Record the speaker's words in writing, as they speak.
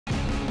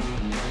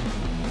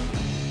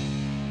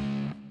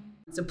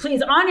So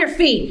please, on your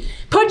feet,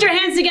 put your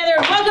hands together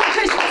and welcome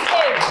Kris to the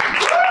stage.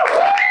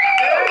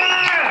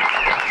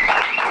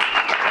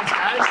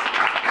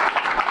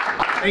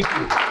 Thank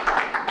you.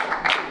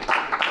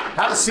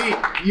 Have a seat.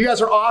 You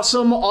guys are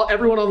awesome.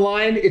 Everyone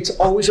online, it's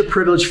always a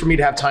privilege for me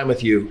to have time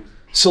with you.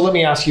 So let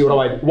me ask you,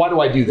 why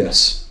do I do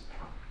this?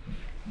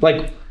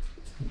 Like,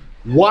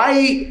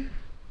 why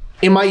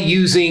am I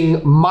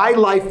using my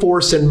life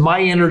force and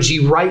my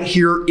energy right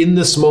here in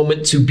this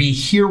moment to be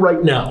here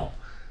right now?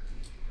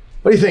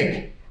 What do you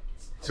think?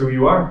 It's who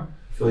you are.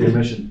 Fulfill your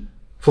mission.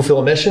 Fulfill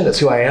a mission, that's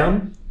who I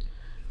am.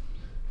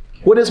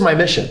 What is my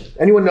mission?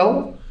 Anyone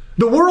know?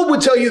 The world would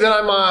tell you that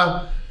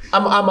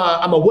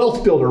I'm a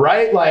wealth builder,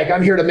 right? Like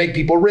I'm here to make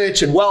people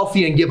rich and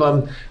wealthy and give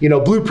them,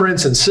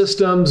 blueprints and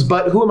systems,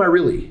 but who am I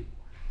really?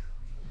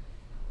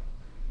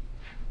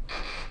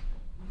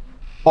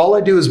 All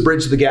I do is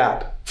bridge the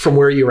gap from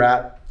where you're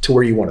at to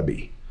where you want to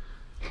be.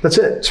 That's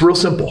it. It's real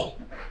simple.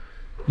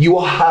 You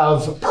will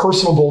have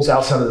personal goals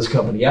outside of this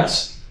company,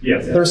 yes?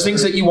 Yes. There's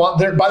things that you want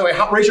there. By the way,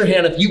 raise your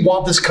hand if you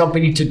want this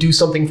company to do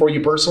something for you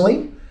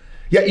personally.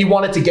 Yeah, you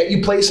want it to get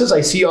you places.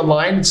 I see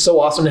online. It's so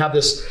awesome to have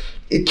this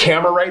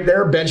camera right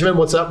there. Benjamin,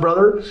 what's up,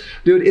 brother?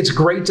 Dude, it's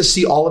great to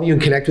see all of you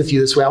and connect with you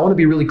this way. I want to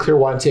be really clear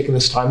why I'm taking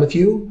this time with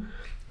you.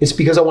 It's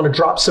because I want to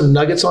drop some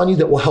nuggets on you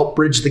that will help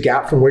bridge the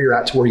gap from where you're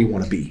at to where you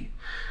want to be.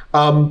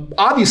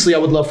 Obviously, I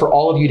would love for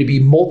all of you to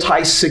be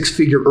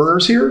multi-six-figure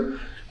earners here,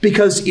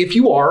 because if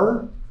you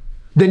are,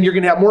 then you're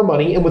going to have more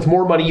money, and with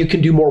more money, you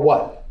can do more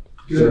what?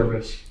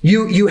 Service.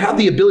 You have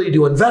the ability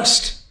to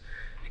invest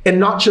and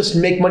not just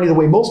make money the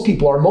way most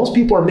people are. Most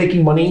people are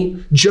making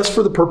money just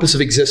for the purpose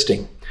of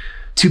existing,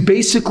 to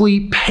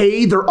basically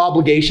pay their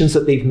obligations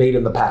that they've made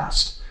in the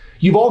past.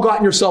 You've all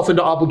gotten yourself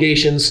into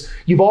obligations.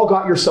 You've all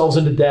got yourselves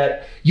into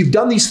debt. You've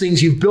done these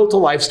things. You've built a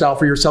lifestyle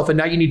for yourself, and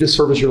now you need to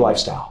service your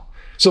lifestyle.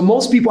 So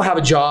most people have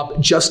a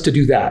job just to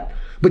do that,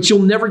 but you'll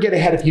never get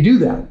ahead if you do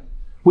that,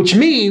 which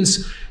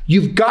means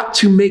you've got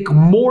to make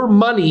more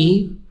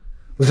money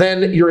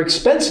than your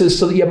expenses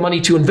so that you have money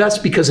to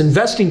invest, because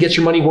investing gets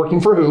your money working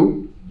for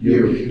who?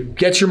 You.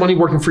 Gets your money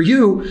working for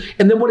you.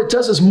 And then what it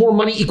does is more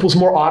money equals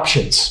more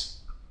options.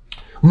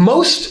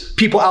 Most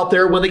people out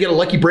there, when they get a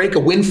lucky break, a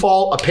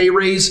windfall, a pay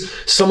raise,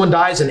 someone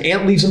dies, an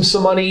aunt leaves them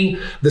some money,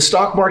 the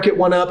stock market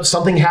went up,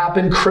 something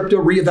happened,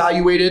 crypto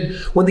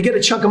reevaluated. When they get a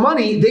chunk of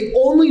money, they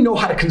only know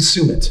how to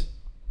consume it.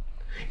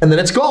 And then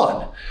it's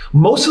gone.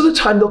 Most of the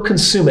time they'll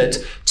consume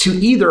it to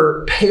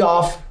either pay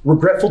off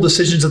regretful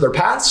decisions of their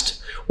past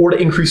or to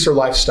increase their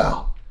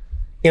lifestyle.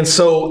 And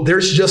so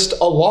there's just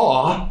a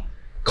law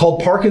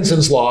called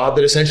Parkinson's law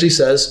that essentially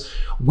says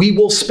we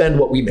will spend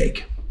what we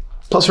make,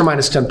 plus or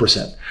minus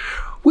 10%,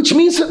 which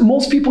means that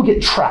most people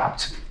get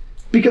trapped.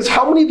 Because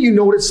how many of you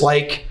know what it's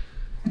like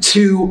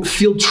to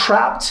feel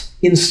trapped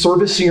in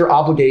servicing your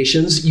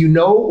obligations,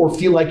 or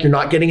feel like you're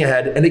not getting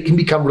ahead, and it can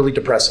become really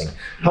depressing?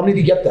 How many of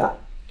you get that?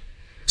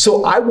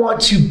 So I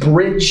want to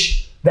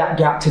bridge that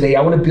gap today.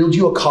 I want to build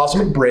you a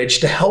cosmic bridge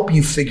to help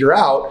you figure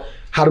out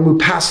how to move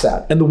past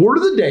that. And the word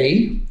of the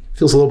day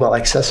feels a little bit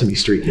like Sesame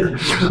Street here.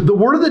 The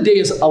word of the day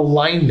is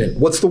alignment.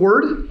 What's the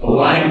word?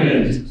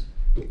 Alignment.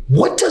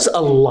 What does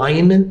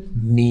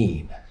alignment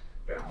mean?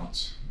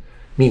 Balance.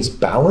 Means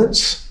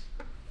balance.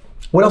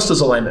 What else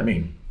does alignment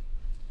mean?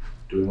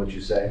 Doing what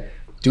you say.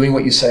 Doing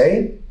what you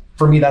say.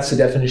 For me, that's the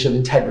definition of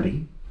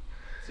integrity.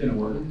 It's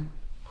in order.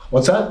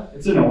 What's that?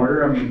 It's in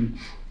order. I mean,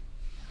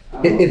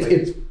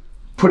 It's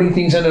putting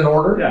things in an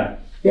order? Yeah.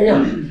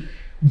 Yeah.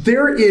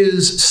 There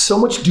is so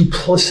much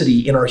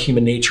duplicity in our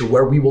human nature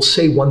where we will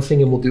say one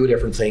thing and we'll do a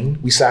different thing.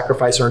 We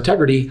sacrifice our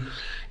integrity.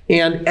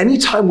 And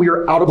anytime we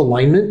are out of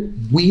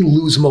alignment, we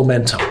lose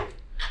momentum.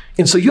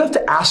 And so you have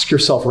to ask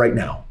yourself right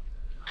now,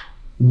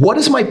 what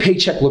does my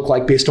paycheck look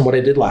like based on what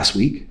I did last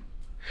week?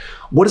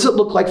 What does it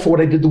look like for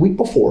what I did the week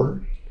before?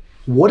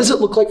 What does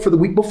it look like for the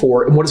week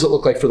before? And what does it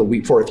look like for the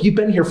week before? If you've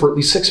been here for at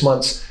least 6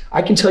 months,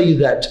 I can tell you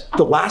that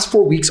the last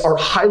 4 weeks are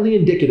highly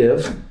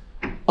indicative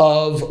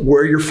of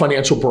where your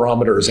financial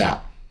barometer is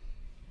at.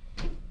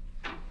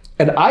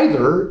 And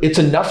either it's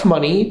enough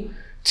money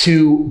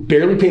to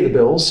barely pay the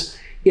bills,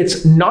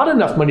 it's not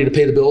enough money to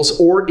pay the bills,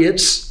 or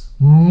it's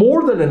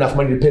more than enough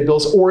money to pay the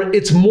bills, or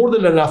it's more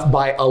than enough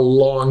by a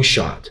long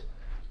shot.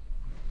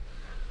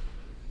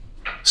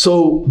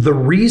 So the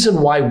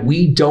reason why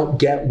we don't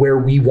get where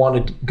we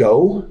want to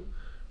go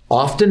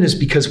often is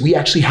because we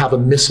actually have a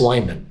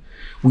misalignment.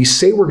 We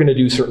say we're going to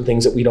do certain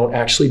things that we don't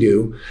actually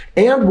do,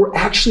 and we're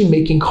actually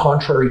making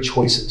contrary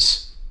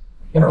choices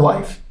in our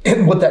life.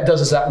 And what that does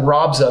is that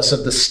robs us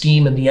of the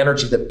steam and the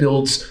energy that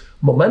builds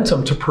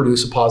momentum to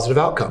produce a positive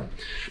outcome.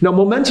 Now,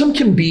 momentum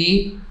can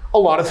be a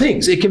lot of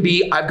things. It can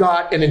be, I've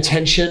got an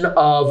intention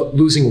of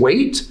losing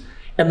weight,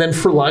 and then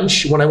for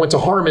lunch, when I went to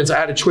Harmon's, I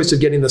had a choice of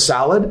getting the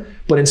salad,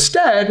 but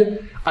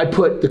instead I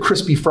put the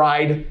crispy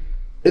fried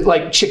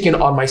chicken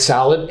on my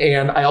salad,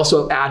 and I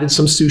also added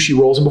some sushi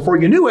rolls. And before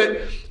you knew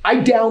it, I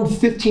downed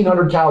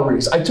 1,500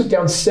 calories. I took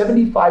down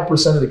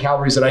 75% of the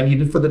calories that I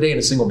needed for the day in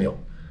a single meal.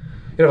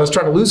 I was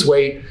trying to lose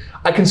weight.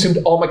 I consumed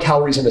all my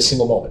calories in a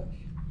single moment.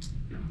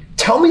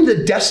 Tell me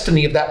the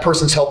destiny of that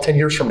person's health 10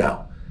 years from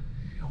now.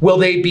 Will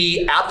they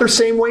be at their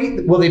same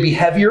weight? Will they be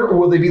heavier or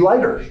will they be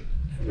lighter?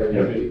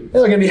 They're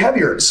going to be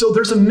heavier. So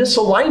there's a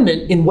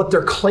misalignment in what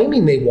they're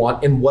claiming they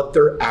want and what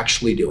they're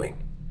actually doing.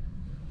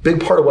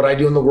 Big part of what I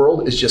do in the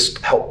world is just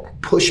help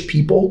push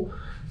people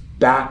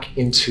back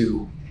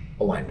into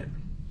alignment.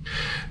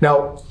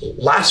 Now,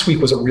 last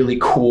week was a really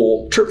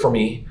cool trip for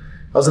me.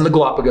 I was in the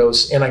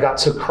Galapagos and I got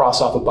to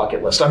cross off a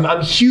bucket list.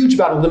 I'm huge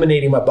about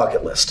eliminating my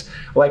bucket list.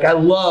 Like I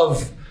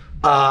love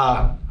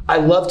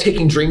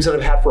taking dreams that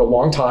I've had for a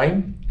long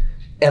time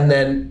and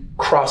then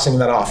crossing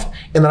that off.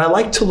 And then I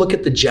like to look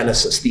at the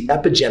genesis, the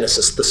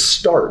epigenesis, the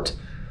start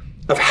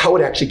of how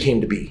it actually came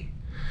to be.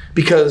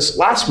 Because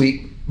last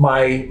week,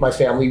 my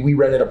family, we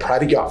rented a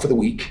private yacht for the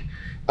week.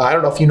 I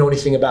don't know if you know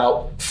anything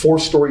about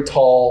 4-story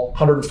tall,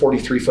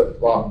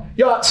 143-foot long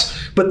yachts,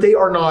 but they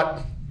are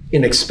not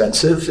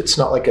inexpensive. It's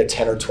not like a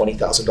 $10,000 or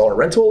 $20,000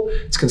 rental.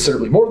 It's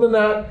considerably more than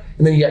that.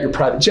 And then you got your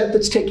private jet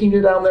that's taking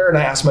you down there. And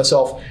I asked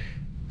myself,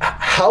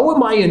 how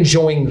am I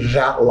enjoying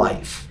that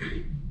life?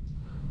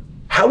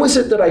 How is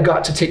it that I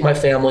got to take my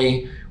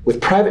family with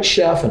private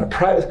chef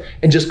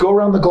and just go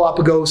around the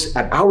Galapagos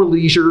at our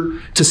leisure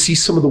to see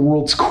some of the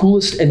world's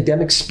coolest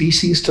endemic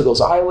species to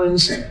those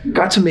islands?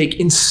 Got to make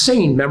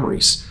insane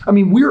memories. I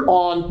mean, we're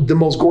on the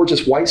most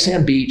gorgeous white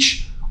sand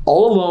beach,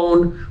 all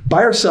alone,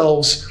 by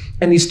ourselves,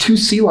 and these 2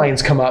 sea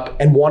lions come up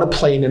and want to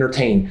play and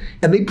entertain.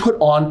 And they put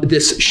on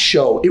this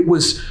show. It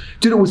was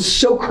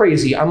so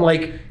crazy. I'm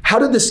like, how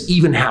did this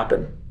even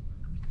happen?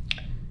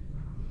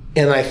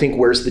 And I think,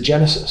 where's the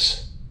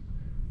genesis?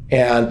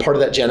 And part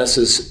of that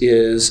genesis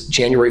is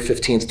January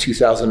 15th,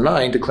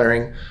 2009,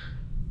 declaring,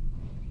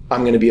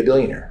 I'm going to be a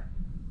billionaire.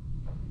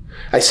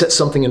 I set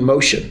something in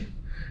motion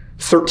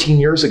 13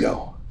 years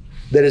ago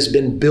that has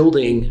been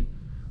building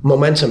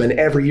momentum. And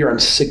every year I'm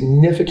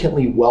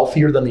significantly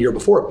wealthier than the year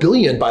before. $1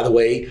 billion, by the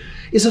way,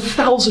 is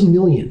 1,000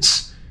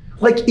 millions.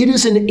 Like, it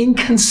is an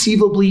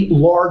inconceivably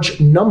large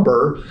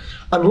number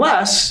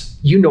unless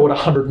you know what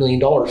 $100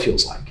 million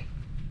feels like.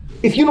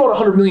 If you know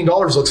what $100 million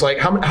looks like,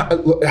 how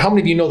many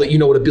of you know that you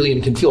know what $1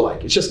 billion can feel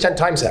like? It's just 10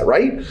 times that,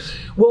 right?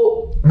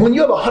 Well, when you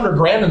have 100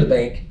 grand in the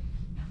bank,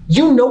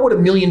 you know what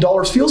 $1 million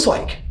feels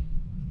like.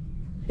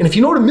 And if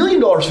you know what $1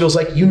 million feels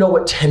like, you know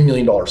what $10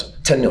 million.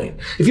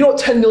 If you know what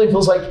 10 million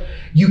feels like,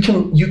 you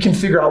can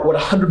figure out what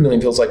 100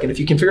 million feels like. And if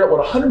you can figure out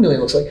what 100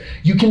 million looks like,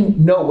 you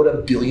can know what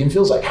 $1 billion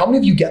feels like. How many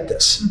of you get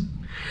this?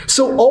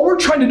 So all we're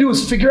trying to do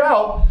is figure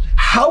out,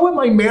 how am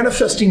I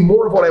manifesting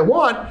more of what I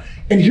want?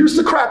 And here's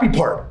the crappy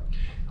part.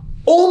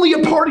 Only a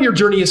part of your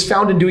journey is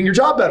found in doing your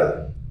job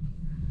better.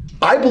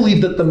 I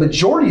believe that the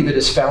majority of it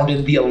is found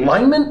in the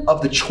alignment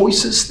of the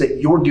choices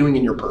that you're doing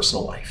in your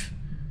personal life.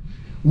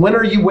 When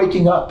are you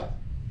waking up?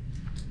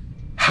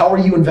 How are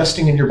you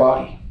investing in your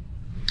body?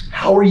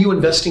 How are you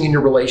investing in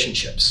your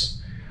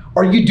relationships?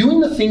 Are you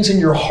doing the things in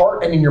your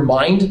heart and in your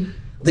mind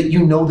that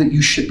you know that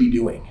you should be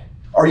doing?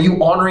 Are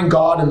you honoring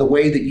God in the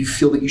way that you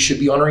feel that you should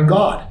be honoring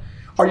God?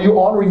 Are you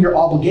honoring your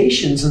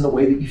obligations in the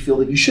way that you feel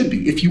that you should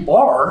be? If you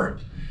are,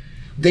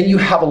 then you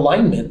have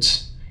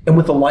alignment, and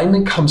with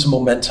alignment comes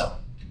momentum.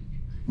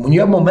 When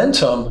you have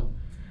momentum,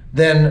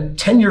 then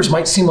 10 years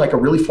might seem like a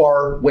really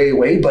far way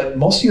away, but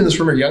most of you in this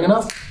room are young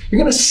enough, you're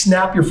gonna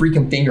snap your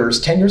freaking fingers.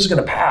 10 years is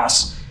gonna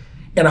pass,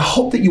 and I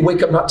hope that you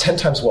wake up not 10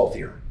 times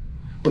wealthier,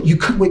 but you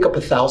could wake up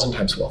 1,000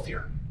 times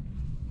wealthier.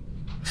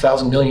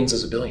 1,000 millions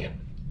is $1 billion.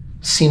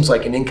 Seems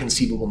like an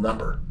inconceivable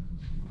number,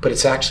 but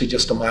it's actually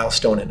just a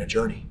milestone in a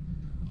journey.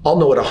 I'll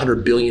know what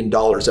 $100 billion,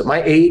 at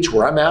my age,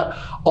 where I'm at,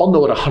 I'll know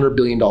what $100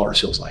 billion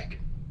feels like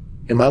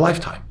in my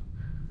lifetime.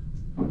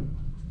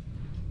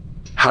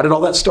 How did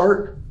all that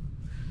start?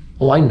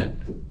 Alignment.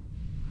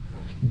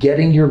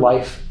 Getting your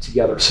life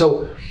together.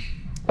 So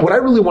what I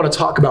really want to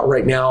talk about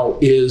right now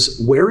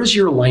is, where is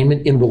your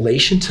alignment in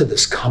relation to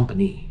this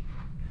company?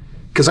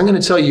 Because I'm going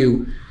to tell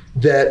you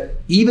that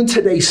even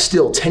today,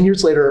 still 10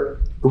 years later,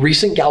 a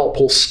recent Gallup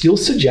poll still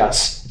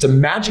suggests, it's a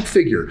magic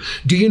figure.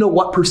 Do you know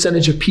what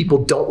percentage of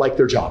people don't like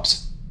their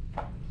jobs?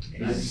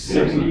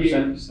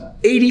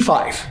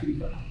 85.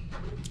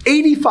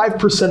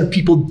 85% of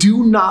people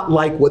do not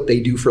like what they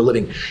do for a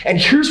living. And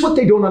here's what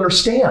they don't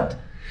understand.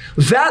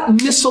 That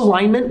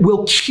misalignment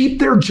will keep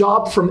their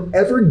job from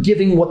ever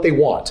giving what they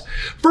want.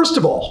 First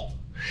of all,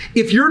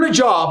 if you're in a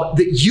job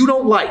that you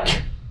don't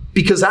like,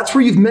 because that's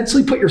where you've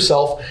mentally put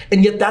yourself,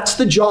 and yet that's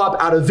the job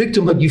out of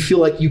victimhood you feel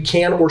like you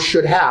can or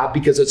should have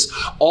because it's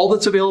all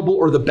that's available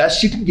or the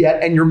best you can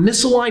get, and you're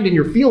misaligned in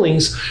your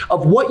feelings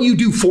of what you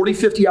do 40,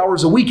 50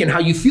 hours a week and how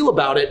you feel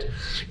about it.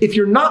 If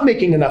you're not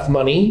making enough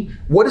money,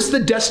 what is the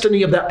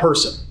destiny of that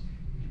person?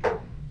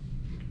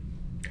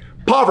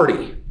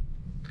 Poverty,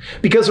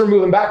 because they're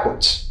moving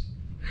backwards.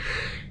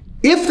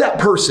 If that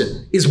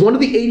person is one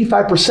of the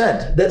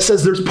 85% that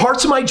says, there's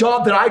parts of my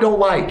job that I don't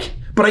like,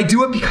 but I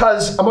do it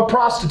because I'm a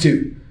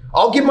prostitute.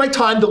 I'll give my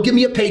time, they'll give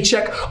me a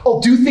paycheck, I'll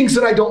do things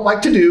that I don't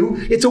like to do.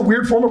 It's a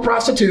weird form of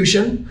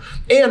prostitution.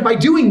 And by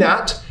doing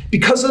that,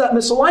 because of that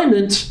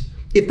misalignment,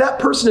 if that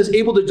person is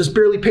able to just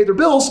barely pay their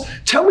bills,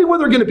 tell me where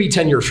they're gonna be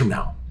 10 years from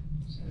now.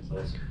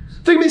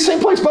 They're gonna be the same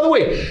place. By the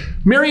way,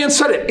 Marianne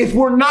said it. If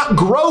we're not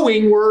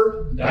growing,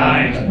 we're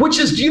dying. Which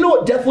is, do you know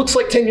what death looks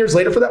like 10 years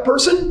later for that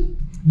person?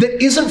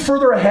 That isn't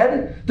further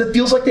ahead, that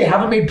feels like they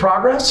haven't made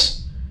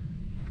progress?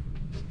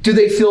 Do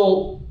they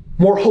feel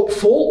more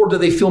hopeful or do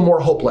they feel more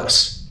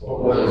hopeless?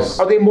 Hopeless.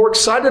 Are they more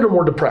excited or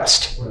more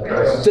depressed?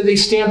 Do they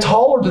stand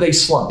tall or do they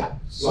slump?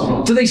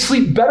 Do they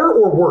sleep better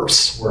or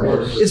worse?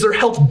 Worse. Is their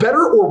health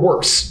better or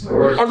worse?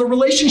 Worse. Are the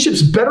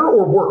relationships better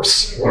or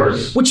worse?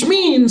 Worse. Which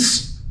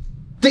means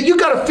that you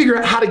got to figure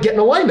out how to get in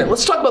alignment.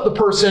 Let's talk about the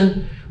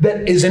person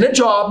that is in a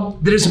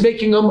job that is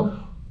making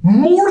them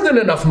more than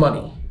enough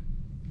money,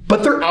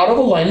 but they're out of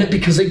alignment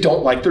because they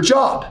don't like their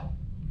job.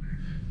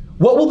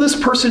 What will this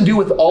person do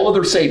with all of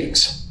their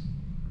savings?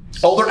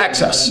 All their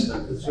excess?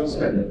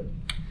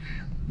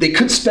 They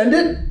could spend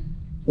it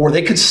or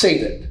they could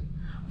save it,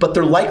 but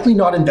they're likely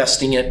not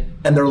investing it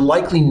and they're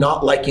likely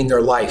not liking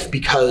their life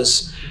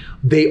because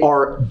they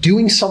are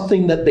doing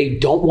something that they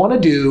don't want to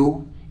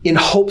do in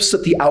hopes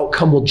that the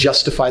outcome will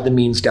justify the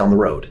means down the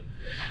road.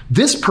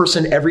 This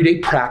person every day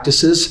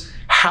practices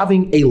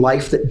having a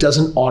life that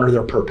doesn't honor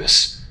their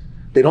purpose.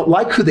 They don't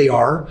like who they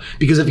are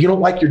because if you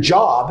don't like your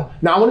job,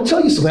 now I want to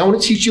tell you something. I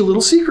want to teach you a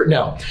little secret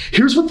now.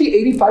 Here's what the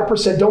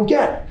 85% don't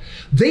get.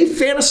 They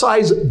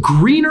fantasize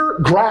greener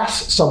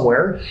grass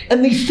somewhere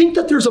and they think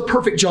that there's a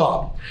perfect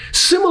job.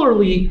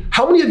 Similarly,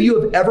 how many of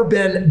you have ever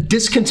been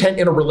discontent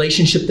in a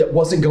relationship that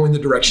wasn't going the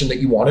direction that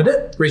you wanted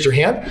it? Raise your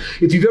hand.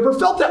 If you've ever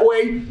felt that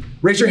way,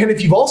 raise your hand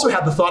if you've also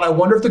had the thought, I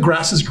wonder if the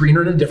grass is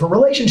greener in a different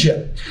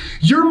relationship.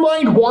 Your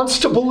mind wants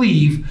to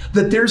believe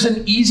that there's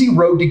an easy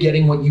road to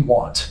getting what you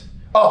want.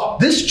 Oh,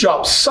 this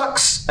job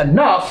sucks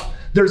enough,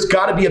 there's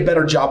gotta be a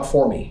better job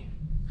for me.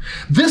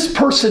 This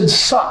person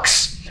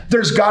sucks,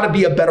 there's gotta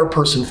be a better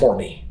person for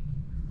me.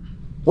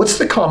 What's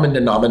the common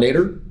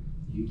denominator?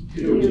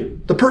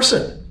 The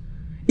person.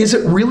 Is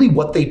it really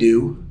what they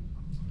do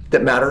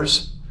that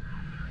matters?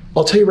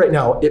 I'll tell you right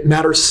now, it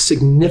matters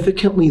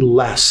significantly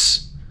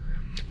less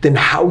than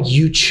how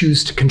you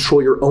choose to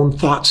control your own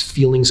thoughts,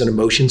 feelings, and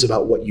emotions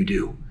about what you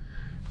do.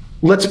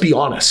 Let's be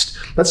honest.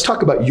 Let's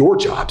talk about your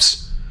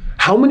jobs.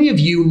 How many of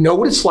you know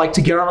what it's like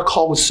to get on a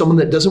call with someone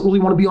that doesn't really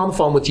want to be on the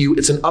phone with you?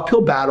 It's an uphill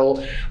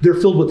battle. They're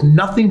filled with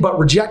nothing but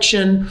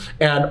rejection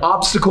and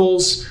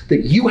obstacles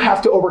that you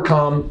have to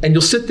overcome. And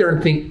you'll sit there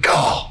and think,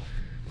 oh,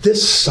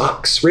 this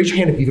sucks. Raise your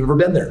hand if you've ever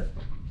been there.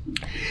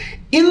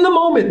 In the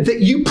moment that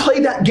you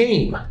play that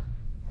game,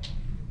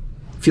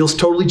 feels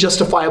totally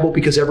justifiable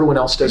because everyone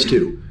else does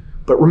too.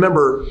 But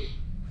remember,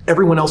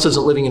 everyone else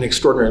isn't living an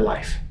extraordinary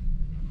life.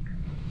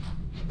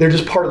 They're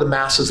just part of the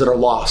masses that are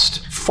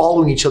lost,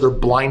 following each other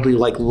blindly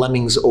like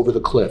lemmings over the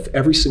cliff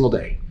every single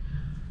day.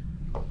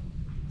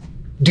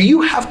 Do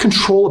you have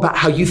control about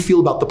how you feel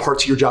about the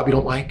parts of your job you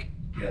don't like?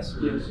 Yes.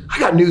 I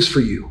got news for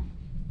you.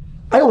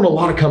 I own a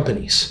lot of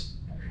companies.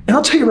 And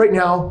I'll tell you right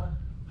now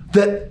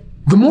that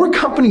the more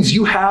companies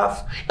you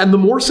have and the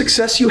more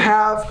success you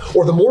have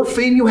or the more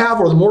fame you have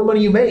or the more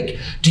money you make,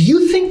 do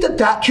you think that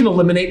that can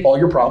eliminate all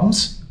your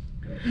problems?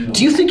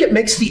 Do you think it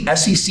makes the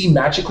SEC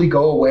magically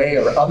go away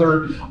or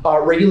other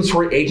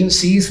regulatory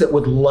agencies that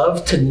would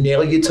love to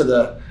nail you to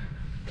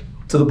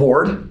the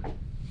board?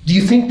 Do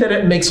you think that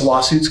it makes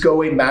lawsuits go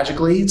away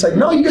magically? It's like,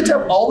 no, you get to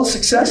have all the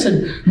success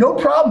and no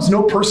problems,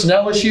 no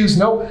personnel issues,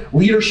 no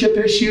leadership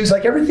issues.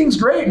 Like everything's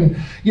great. And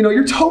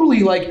you're totally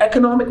like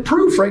economic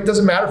proof, right?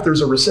 Doesn't matter if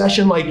there's a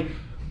recession. Like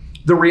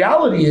the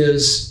reality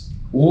is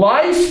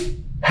life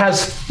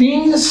has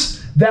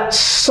things that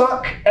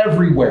suck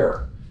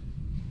everywhere.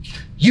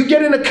 You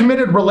get in a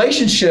committed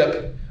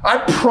relationship, I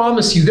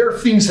promise you there are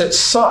things that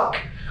suck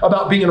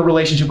about being in a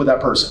relationship with that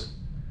person.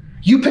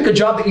 You pick a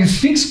job that you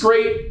think's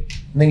great,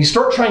 and then you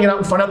start trying it out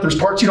and find out there's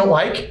parts you don't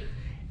like,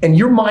 and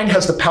your mind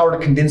has the power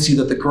to convince you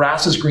that the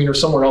grass is greener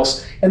somewhere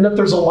else, and that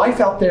there's a life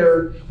out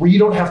there where you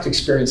don't have to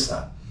experience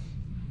that.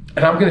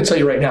 And I'm gonna tell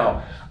you right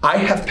now, I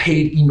have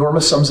paid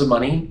enormous sums of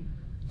money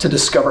to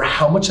discover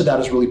how much of that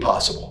is really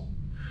possible.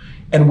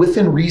 And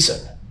within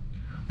reason,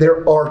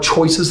 there are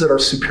choices that are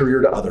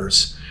superior to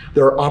others.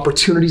 There are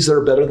opportunities that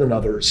are better than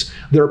others.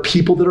 There are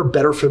people that are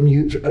better from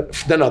you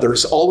than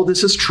others. All of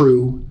this is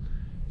true,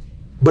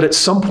 but at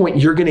some point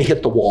you're gonna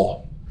hit the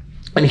wall.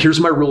 And here's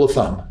my rule of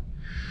thumb.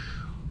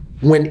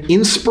 When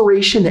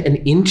inspiration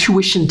and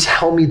intuition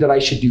tell me that I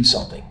should do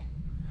something,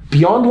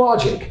 beyond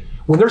logic,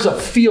 when there's a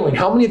feeling,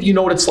 how many of you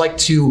know what it's like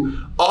to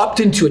opt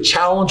into a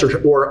challenge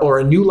or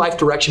a new life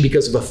direction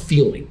because of a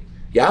feeling?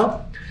 Yeah?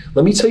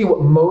 Let me tell you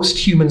what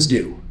most humans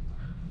do.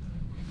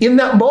 In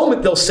that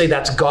moment, they'll say,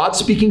 that's God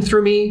speaking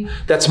through me.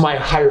 That's my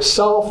higher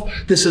self.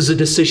 This is a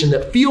decision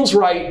that feels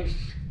right.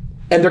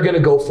 And they're going to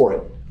go for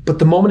it. But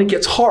the moment it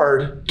gets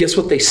hard, guess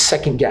what they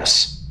second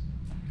guess?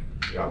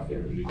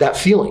 That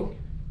feeling.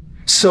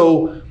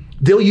 So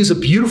they'll use a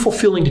beautiful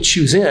feeling to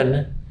choose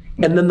in,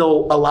 and then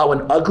they'll allow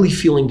an ugly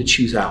feeling to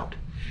choose out.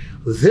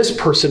 This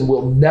person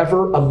will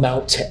never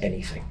amount to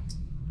anything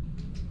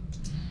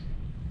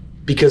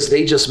because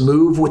they just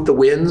move with the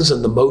winds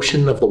and the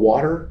motion of the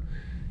water.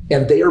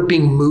 And they are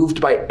being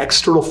moved by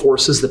external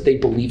forces that they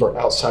believe are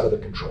outside of their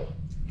control.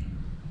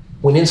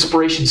 when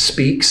inspiration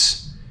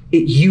speaks,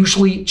 it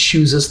usually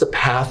chooses the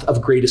path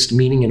of greatest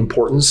meaning and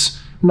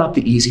importance, not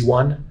the easy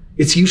one.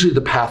 It's usually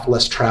the path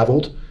less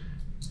traveled.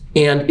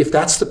 And if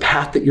that's the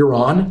path that you're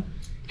on,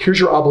 here's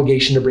your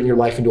obligation to bring your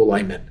life into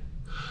alignment.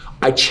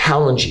 I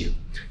challenge you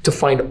to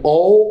find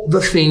all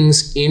the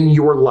things in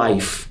your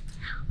life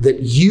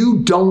that you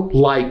don't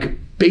like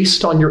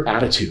based on your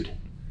attitude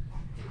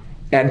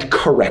and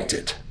correct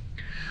it.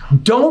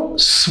 Don't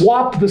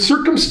swap the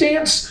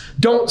circumstance,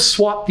 don't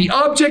swap the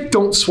object,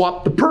 don't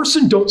swap the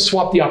person, don't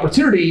swap the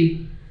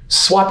opportunity,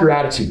 swap your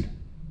attitude.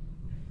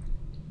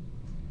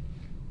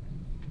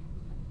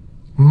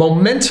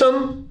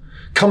 Momentum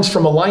comes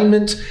from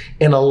alignment,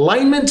 and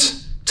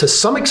alignment to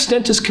some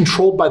extent is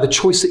controlled by the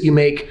choice that you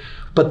make.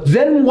 But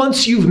then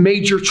once you've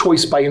made your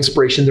choice by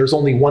inspiration, there's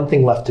only one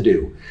thing left to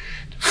do.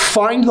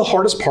 Find the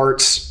hardest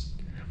parts,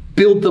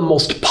 build the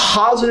most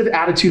positive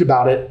attitude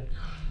about it,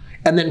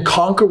 and then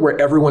conquer where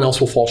everyone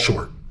else will fall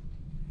short.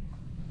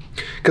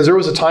 Because there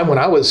was a time when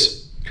I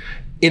was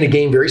in a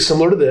game very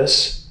similar to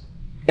this,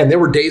 and there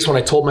were days when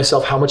I told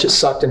myself how much it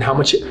sucked and how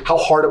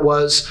hard it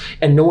was,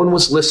 and no one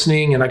was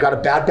listening, and I got a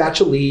bad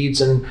batch of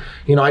leads, and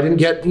I didn't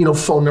get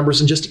phone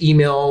numbers and just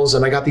emails,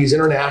 and I got these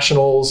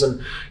internationals,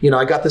 and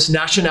I got this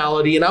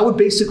nationality, and I would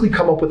basically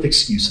come up with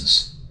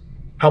excuses.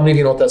 How many of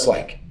you know what that's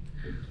like?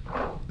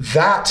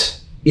 That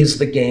is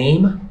the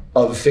game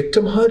of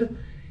victimhood,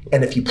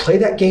 and if you play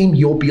that game,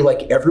 you'll be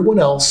like everyone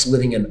else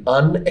living an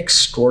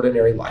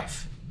unextraordinary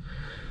life.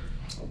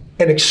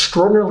 An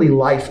extraordinary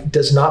life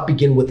does not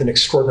begin with an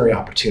extraordinary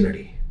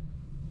opportunity.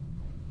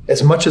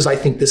 As much as I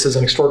think this is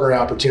an extraordinary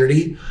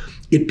opportunity,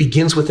 it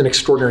begins with an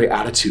extraordinary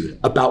attitude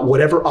about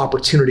whatever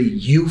opportunity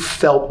you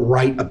felt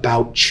right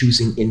about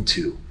choosing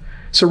into.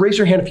 So raise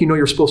your hand if you know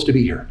you're supposed to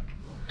be here.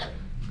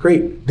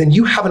 Great. Then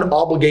you have an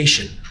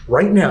obligation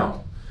right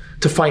now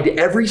to find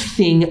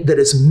everything that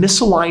is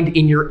misaligned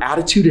in your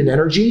attitude and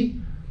energy,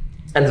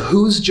 and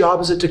whose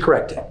job is it to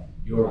correct it?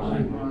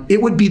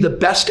 It would be the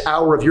best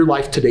hour of your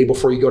life today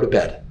before you go to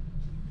bed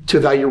to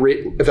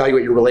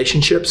evaluate your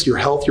relationships, your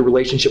health, your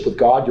relationship with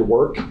God, your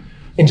work,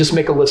 and just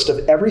make a list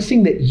of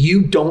everything that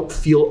you don't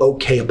feel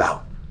okay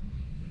about.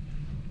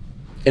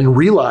 And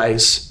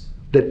realize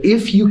that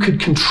if you could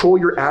control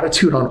your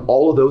attitude on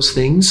all of those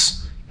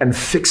things and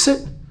fix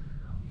it,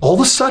 all of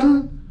a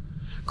sudden,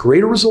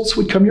 greater results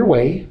would come your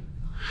way.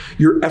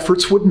 Your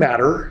efforts would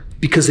matter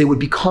because they would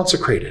be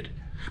consecrated,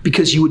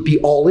 because you would be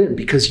all in,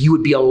 because you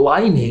would be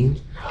aligning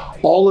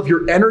all of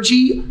your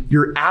energy,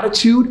 your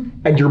attitude,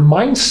 and your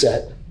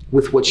mindset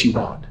with what you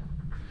want.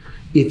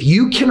 If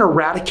you can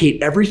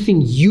eradicate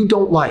everything you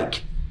don't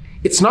like,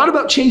 it's not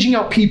about changing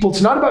out people,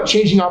 it's not about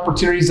changing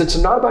opportunities, it's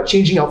not about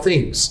changing out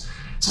things.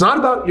 It's not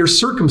about your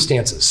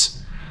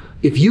circumstances.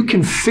 If you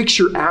can fix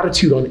your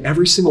attitude on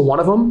every single one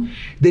of them,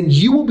 then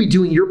you will be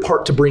doing your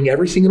part to bring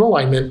everything in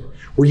alignment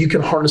where you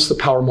can harness the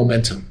power of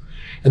momentum.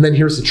 And then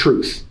here's the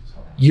truth.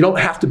 You don't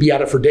have to be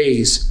at it for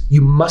days.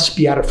 You must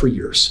be at it for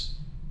years.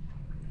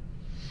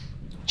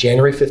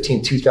 January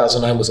 15,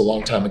 2009 was a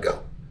long time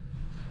ago.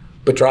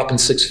 But dropping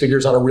 6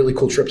 figures on a really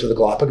cool trip to the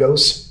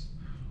Galapagos,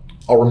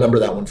 I'll remember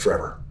that one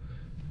forever.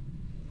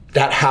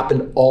 That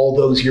happened all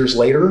those years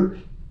later,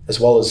 as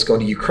well as going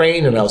to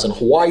Ukraine, and I was in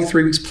Hawaii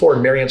 3 weeks before,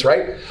 and Marianne's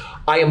right.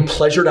 I am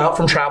pleasured out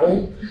from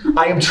travel.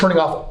 I am turning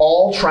off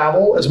all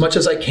travel as much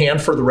as I can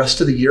for the rest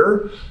of the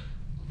year.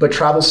 But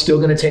travel's still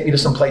gonna take me to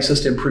some places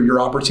to improve your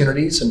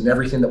opportunities and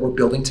everything that we're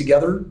building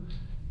together.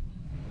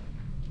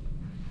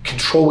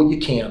 Control what you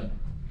can.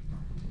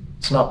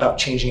 It's not about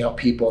changing out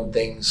people and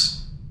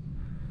things.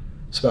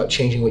 It's about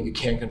changing what you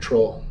can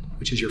control,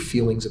 which is your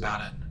feelings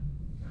about it.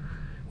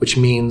 Which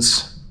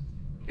means,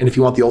 and if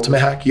you want the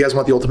ultimate hack, you guys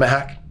want the ultimate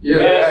hack?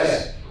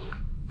 Yes.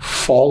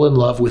 Fall in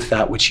love with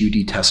that which you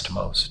detest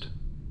most.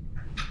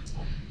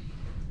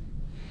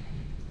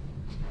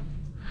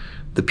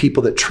 The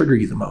people that trigger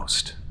you the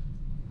most.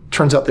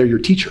 Turns out they're your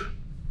teacher,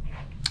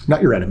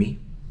 not your enemy.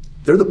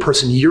 They're the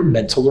person you're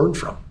meant to learn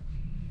from.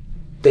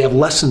 They have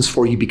lessons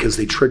for you because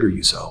they trigger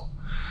you so.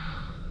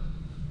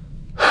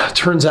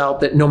 Turns out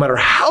that no matter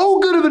how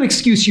good of an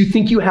excuse you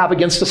think you have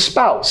against a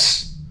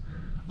spouse,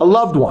 a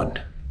loved one,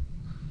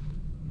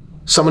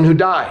 someone who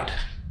died,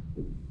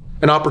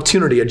 an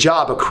opportunity, a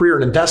job, a career,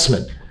 an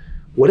investment,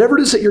 whatever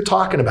it is that you're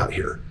talking about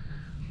here,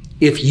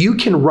 if you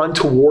can run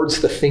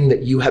towards the thing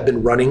that you have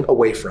been running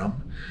away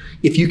from,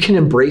 if you can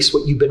embrace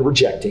what you've been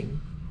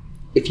rejecting,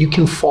 if you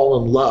can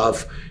fall in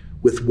love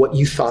with what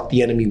you thought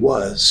the enemy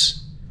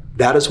was,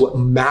 that is what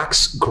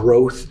max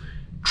growth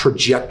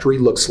trajectory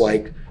looks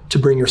like to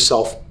bring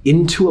yourself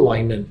into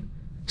alignment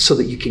so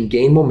that you can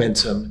gain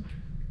momentum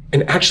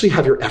and actually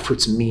have your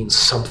efforts mean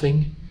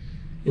something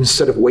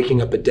instead of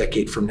waking up a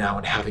decade from now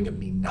and having it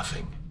mean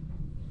nothing.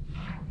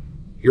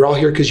 You're all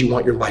here because you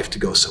want your life to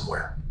go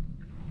somewhere.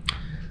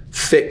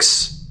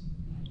 Fix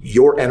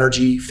your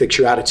energy, fix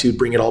your attitude,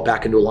 bring it all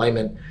back into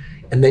alignment,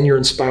 and then your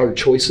inspired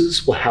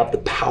choices will have the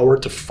power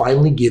to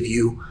finally give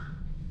you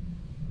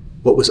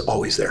what was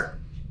always there.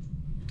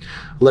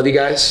 Love you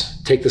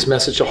guys. Take this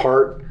message to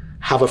heart.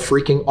 Have a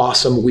freaking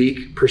awesome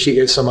week. Appreciate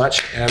you guys so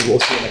much, and we'll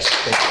see you next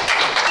week. Thank you.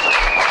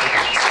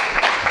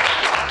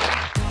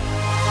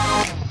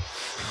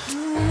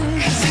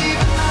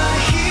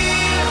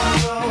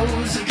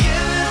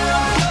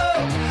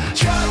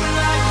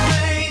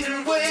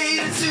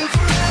 to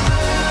forever.